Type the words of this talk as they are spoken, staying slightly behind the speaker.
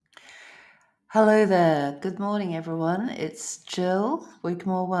Hello there. Good morning, everyone. It's Jill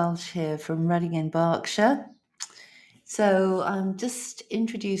Wigmore-Welsh here from Reading in Berkshire. So I'm just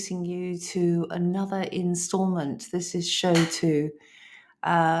introducing you to another installment. This is show two.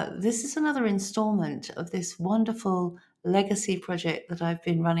 This is another installment of this wonderful legacy project that I've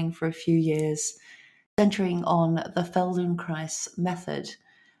been running for a few years, centering on the Feldenkrais method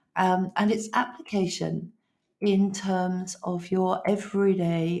and its application in terms of your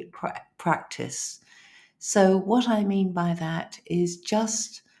everyday practice. So, what I mean by that is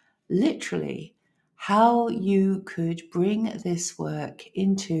just literally how you could bring this work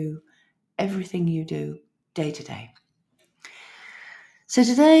into everything you do day to day. So,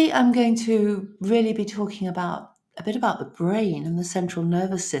 today I'm going to really be talking about a bit about the brain and the central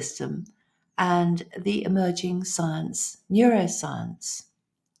nervous system and the emerging science, neuroscience.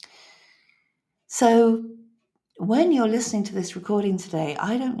 So, when you're listening to this recording today,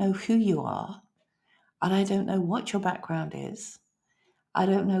 I don't know who you are and I don't know what your background is. I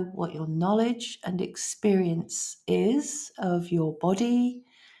don't know what your knowledge and experience is of your body,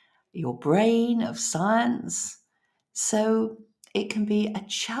 your brain, of science. So it can be a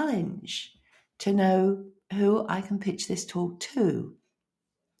challenge to know who I can pitch this talk to.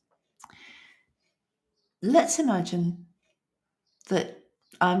 Let's imagine that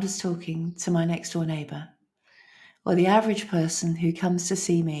I'm just talking to my next door neighbour or the average person who comes to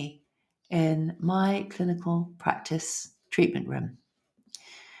see me in my clinical practice treatment room.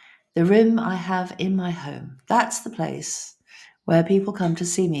 The room I have in my home, that's the place where people come to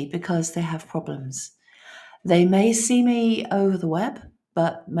see me because they have problems. They may see me over the web,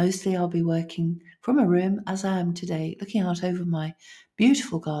 but mostly I'll be working from a room as I am today, looking out over my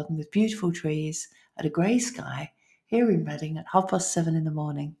beautiful garden with beautiful trees and a grey sky here in Reading at 7:30 in the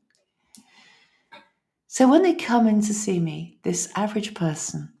morning. So when they come in to see me, this average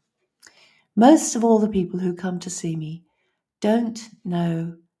person, most of all the people who come to see me don't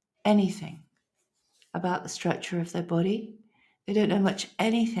know anything about the structure of their body. They don't know much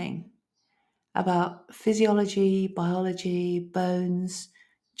anything about physiology, biology, bones,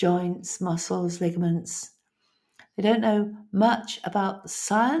 joints, muscles, ligaments. They don't know much about the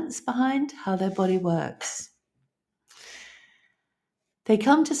science behind how their body works. They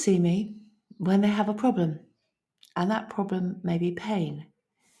come to see me when they have a problem, and that problem may be pain.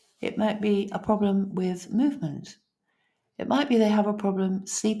 It might be a problem with movement. It might be they have a problem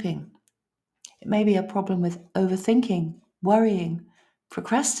sleeping. It may be a problem with overthinking, worrying,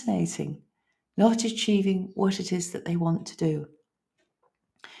 procrastinating, not achieving what it is that they want to do.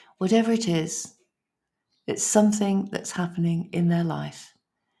 Whatever it is, it's something that's happening in their life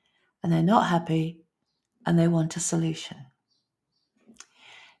and they're not happy and they want a solution.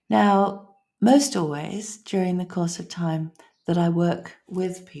 Now, most always during the course of time that I work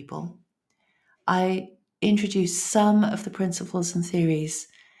with people, I introduce some of the principles and theories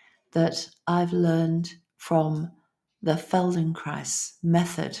that I've learned from the Feldenkrais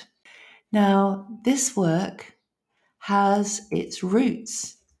method. Now, this work has its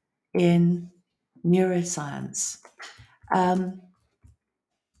roots in neuroscience.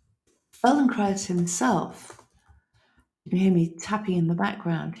 Feldenkrais himself, you can hear me tapping in the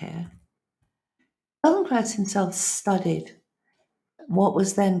background here. Feldenkrais himself studied what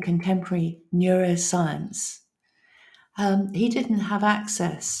was then contemporary neuroscience. He didn't have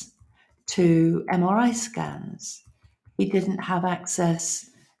access to MRI scans. He didn't have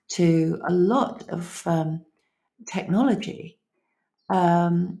access to a lot of technology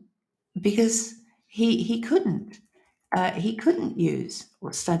because he couldn't use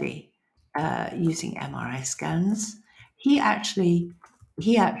or study using MRI scans. He actually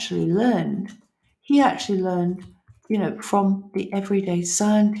learned. From the everyday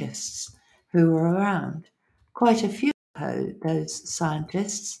scientists who were around. Quite a few of those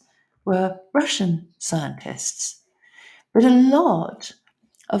scientists were Russian scientists, but a lot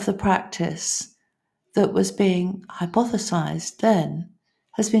of the practice that was being hypothesized then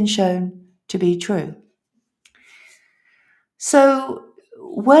has been shown to be true. So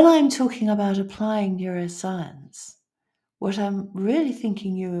when I'm talking about applying neuroscience, what I'm really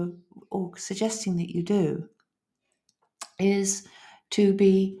thinking you or suggesting that you do is to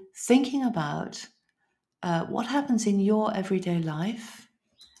be thinking about what happens in your everyday life,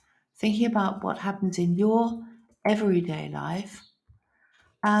 thinking about what happens in your everyday life,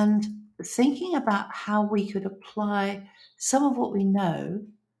 and thinking about how we could apply some of what we know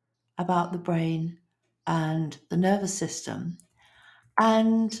about the brain and the nervous system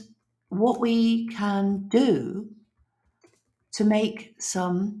and what we can do to make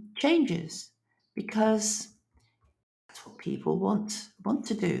some changes, because that's what people want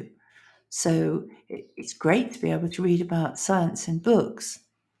to do. So it's great to be able to read about science in books,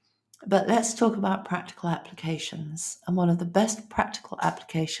 but let's talk about practical applications. And one of the best practical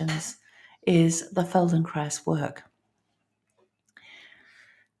applications is the Feldenkrais work.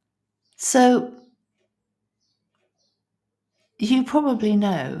 So you probably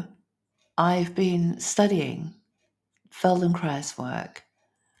know I've been studying Feldenkrais work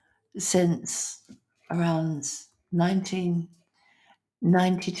since around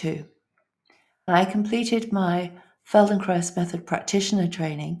 1992. I completed my Feldenkrais method practitioner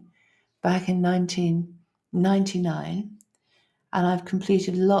training back in 1999, and I've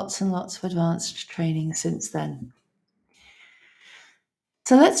completed lots and lots of advanced training since then.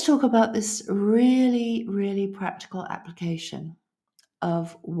 So let's talk about this really, really practical application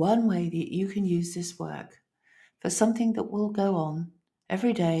of one way that you can use this work for something that will go on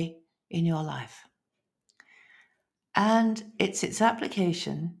every day in your life. And it's its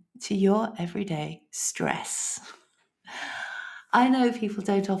application to your everyday stress. I know people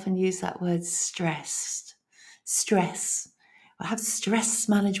don't often use that word stress. I have stress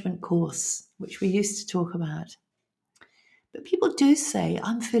management course, which we used to talk about. But people do say,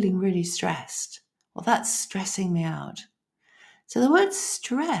 I'm feeling really stressed, or that's stressing me out. So the word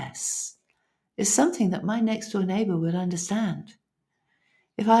stress is something that my next door neighbor would understand.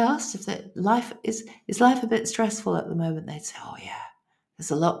 If I asked if life is life a bit stressful at the moment, they'd say, oh yeah,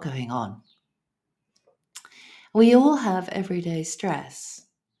 there's a lot going on. We all have everyday stress.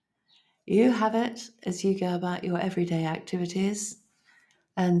 You have it as you go about your everyday activities,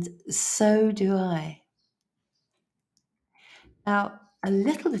 and so do I. Now, a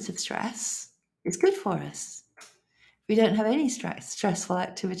little bit of stress is good for us. If we don't have any stressful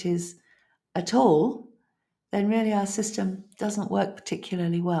activities at all, then really our system doesn't work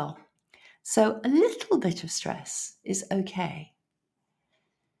particularly well. So a little bit of stress is okay.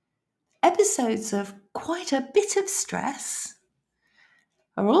 Episodes of quite a bit of stress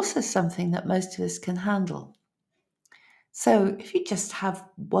are also something that most of us can handle. So if you just have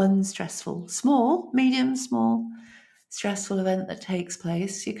one stressful, medium, small, stressful event that takes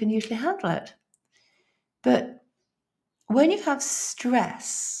place, you can usually handle it. But when you have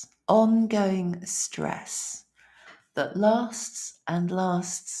stress, ongoing stress, that lasts and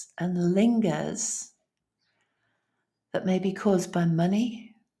lasts and lingers, that may be caused by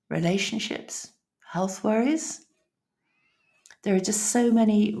money, relationships, health worries, there are just so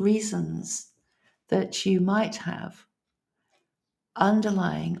many reasons that you might have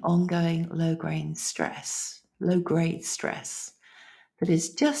underlying ongoing low-grade stress that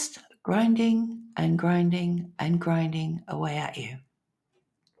is just grinding and grinding and grinding away at you.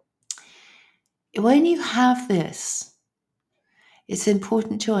 When you have this, it's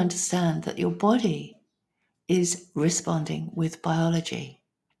important to understand that your body is responding with biology.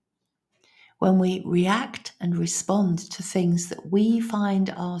 When we react and respond to things that we find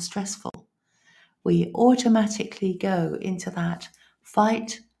are stressful, we automatically go into that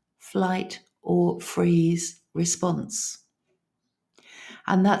fight, flight, or freeze response.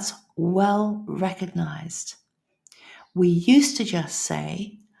 And that's well recognized. We used to just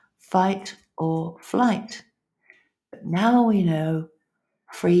say fight or flight, but now we know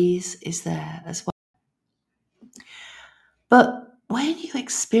freeze is there as well. But when you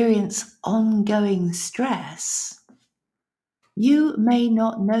experience ongoing stress, you may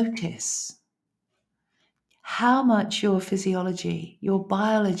not notice how much your physiology, your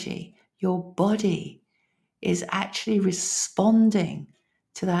biology, your body is actually responding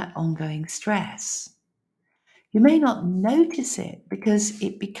to that ongoing stress. You may not notice it because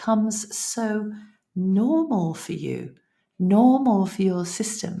it becomes so normal for you, normal for your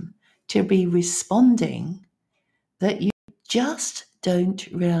system to be responding, that you just don't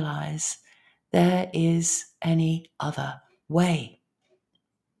realize there is any other way.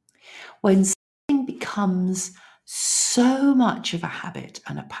 When something becomes so much of a habit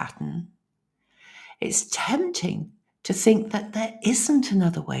and a pattern, it's tempting to think that there isn't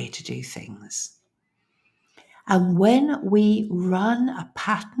another way to do things. And when we run a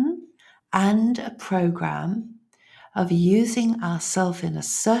pattern and a program of using ourselves in a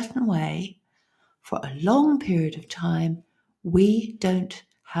certain way for a long period of time, we don't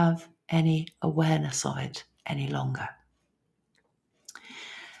have any awareness of it any longer.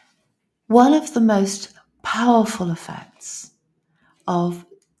 One of the most powerful effects of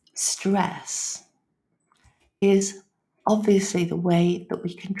stress is obviously the way that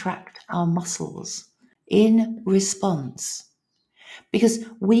we contract our muscles in response, because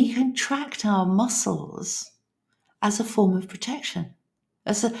we contract our muscles as a form of protection,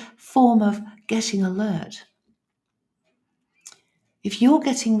 as a form of getting alert. If you're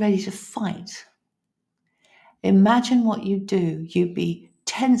getting ready to fight, imagine what you'd do. You'd be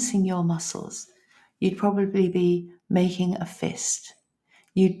tensing your muscles. You'd probably be making a fist.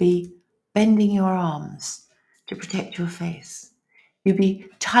 You'd be bending your arms to protect your face. You'd be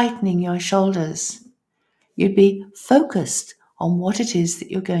tightening your shoulders. You'd be focused on what it is that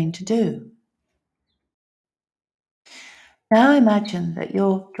you're going to do. Now imagine that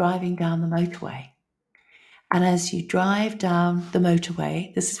you're driving down the motorway. And as you drive down the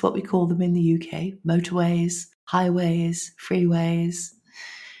motorway, this is what we call them in the UK, motorways, highways, freeways.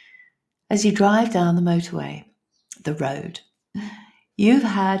 As you drive down the motorway, the road, you've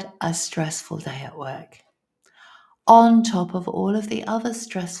had a stressful day at work. On top of all of the other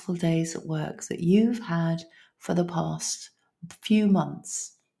stressful days at work that you've had for the past few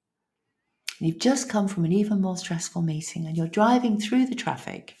months. You've just come from an even more stressful meeting and you're driving through the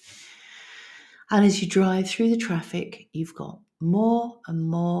traffic. And as you drive through the traffic, you've got more and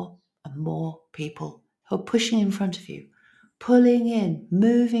more and more people who are pushing in front of you, pulling in,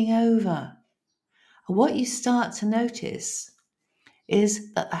 moving over. And what you start to notice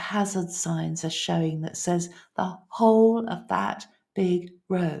is that the hazard signs are showing that says the whole of that big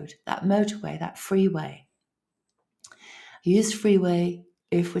road, that motorway, that freeway. I use freeway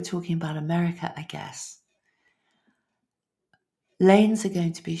if we're talking about America, I guess. Lanes are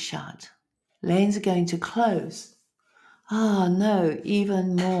going to be shut. Lanes are going to close. Ah, no,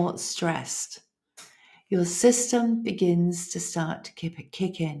 even more stressed. Your system begins to start to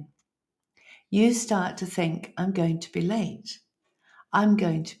kick in. You start to think, I'm going to be late. I'm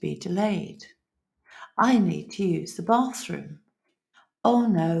going to be delayed. I need to use the bathroom. Oh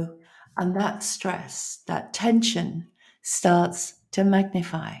no, and that stress, that tension starts to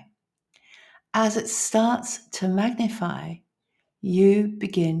magnify. As it starts to magnify, you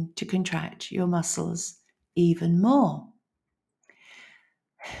begin to contract your muscles even more.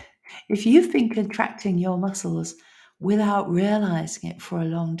 If you've been contracting your muscles without realizing it for a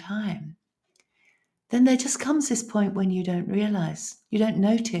long time, then there just comes this point when you don't realize, you don't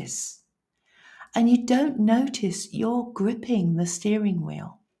notice, and you don't notice you're gripping the steering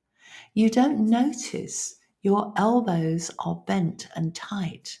wheel. You don't notice your elbows are bent and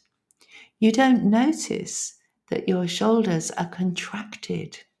tight. You don't notice that your shoulders are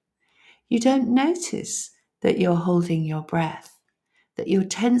contracted. You don't notice that you're holding your breath, that you're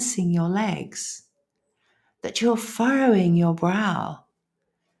tensing your legs, that you're furrowing your brow,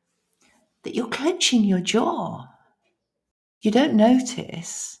 that you're clenching your jaw. You don't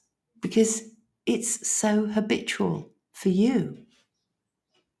notice because it's so habitual for you.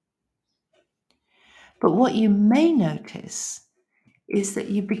 But what you may notice is that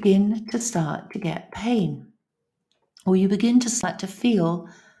you begin to start to get pain, or you begin to start to feel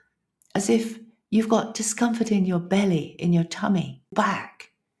as if you've got discomfort in your belly, in your tummy,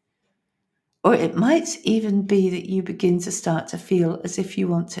 back. Or it might even be that you begin to start to feel as if you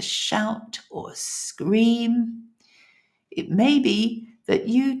want to shout or scream. It may be that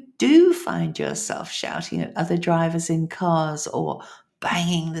you do find yourself shouting at other drivers in cars or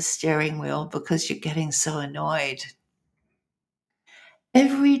banging the steering wheel because you're getting so annoyed.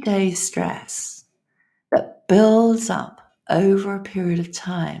 Everyday stress that builds up over a period of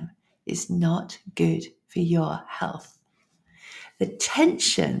time is not good for your health. The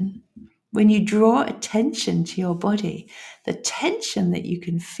tension, when you draw attention to your body, the tension that you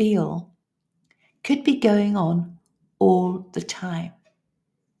can feel could be going on all the time.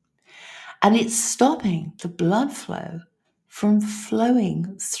 And it's stopping the blood flow from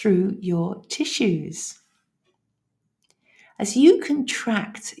flowing through your tissues. As you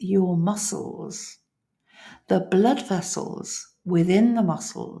contract your muscles, the blood vessels within the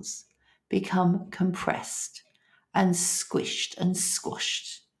muscles become compressed and squished and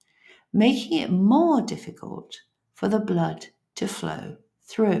squashed, making it more difficult for the blood to flow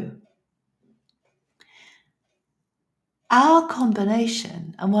through. Our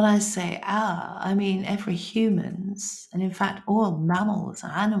combination, and when I say our, I mean every humans, and in fact all mammals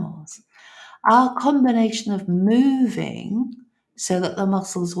and animals, our combination of moving so that the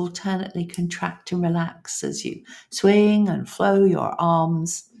muscles alternately contract and relax as you swing and flow your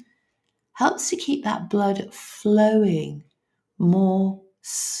arms helps to keep that blood flowing more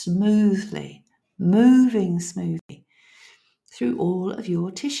smoothly, moving smoothly through all of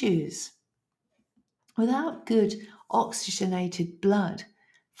your tissues. Without good oxygenated blood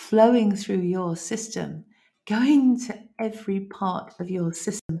flowing through your system, going to every part of your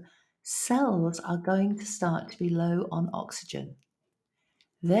system, cells are going to start to be low on oxygen.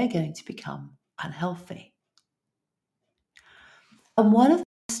 They're going to become unhealthy. And one of the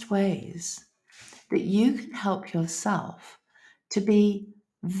best ways that you can help yourself to be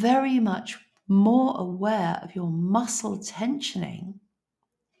very much more aware of your muscle tensioning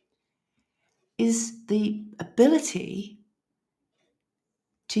is the ability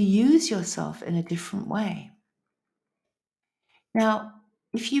to use yourself in a different way. Now,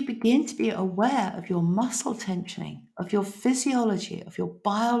 if you begin to be aware of your muscle tensioning, of your physiology, of your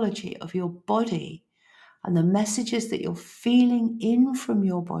biology, of your body, and the messages that you're feeling in from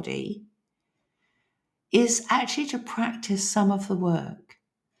your body, is actually to practice some of the work.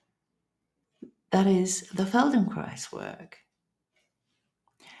 That is the Feldenkrais work.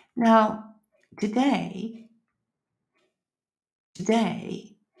 Now, today,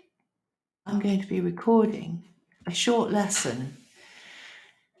 I'm going to be recording a short lesson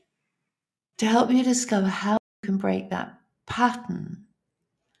to help you discover how you can break that pattern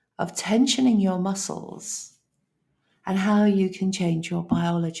of tensioning your muscles and how you can change your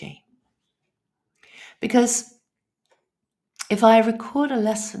biology. Because if I record a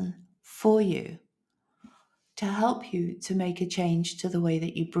lesson for you to help you to make a change to the way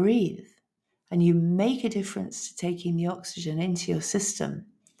that you breathe, and you make a difference to taking the oxygen into your system,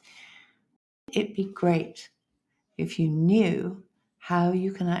 it'd be great if you knew how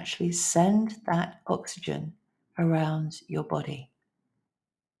you can actually send that oxygen around your body.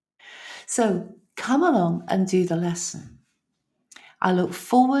 So come along and do the lesson. I look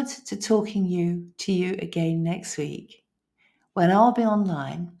forward to talking to you again next week when I'll be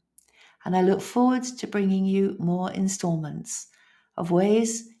online, and I look forward to bringing you more installments of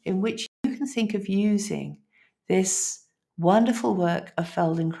ways in which you can think of using this wonderful work of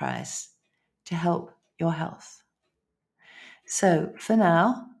Feldenkrais to help your health. So for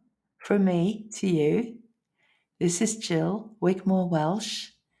now, from me to you, this is Jill Wigmore-Welsh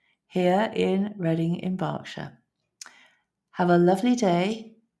here in Reading in Berkshire. Have a lovely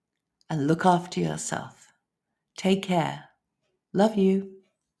day and look after yourself. Take care. Love you.